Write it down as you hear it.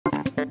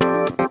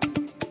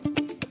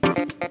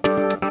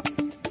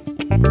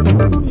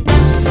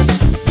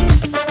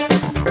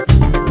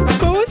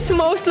Who's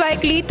most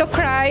likely to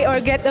cry or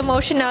get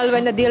emotional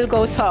when the deal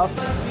goes off?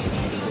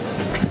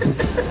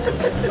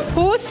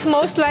 Who's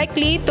most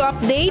likely to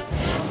update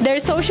their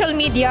social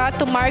media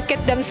to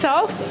market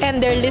themselves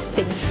and their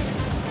listings?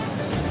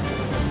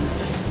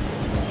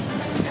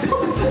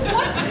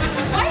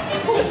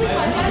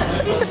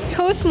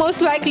 Who's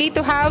most likely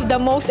to have the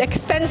most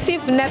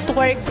extensive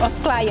network of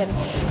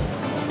clients?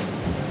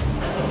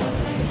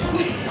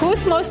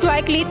 Who's most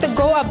likely to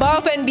go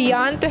above and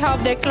beyond to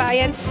help their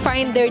clients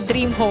find their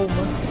dream home?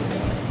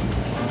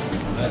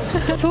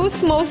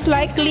 Who's most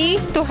likely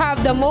to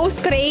have the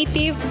most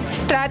creative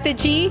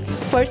strategy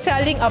for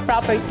selling a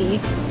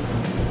property?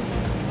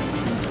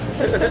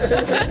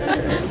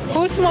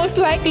 Who's most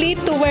likely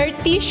to wear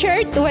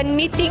t-shirt when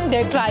meeting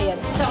their client?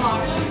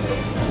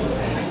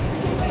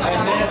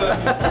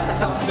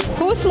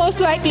 Who's most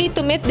likely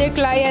to meet their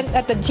client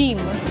at the gym?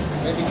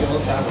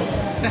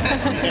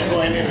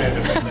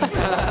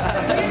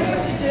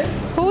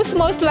 Who's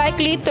most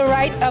likely to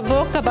write a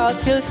book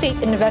about real estate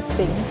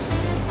investing?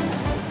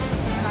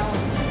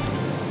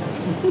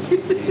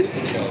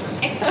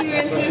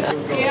 Experiences,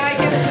 yeah, I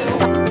guess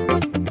so.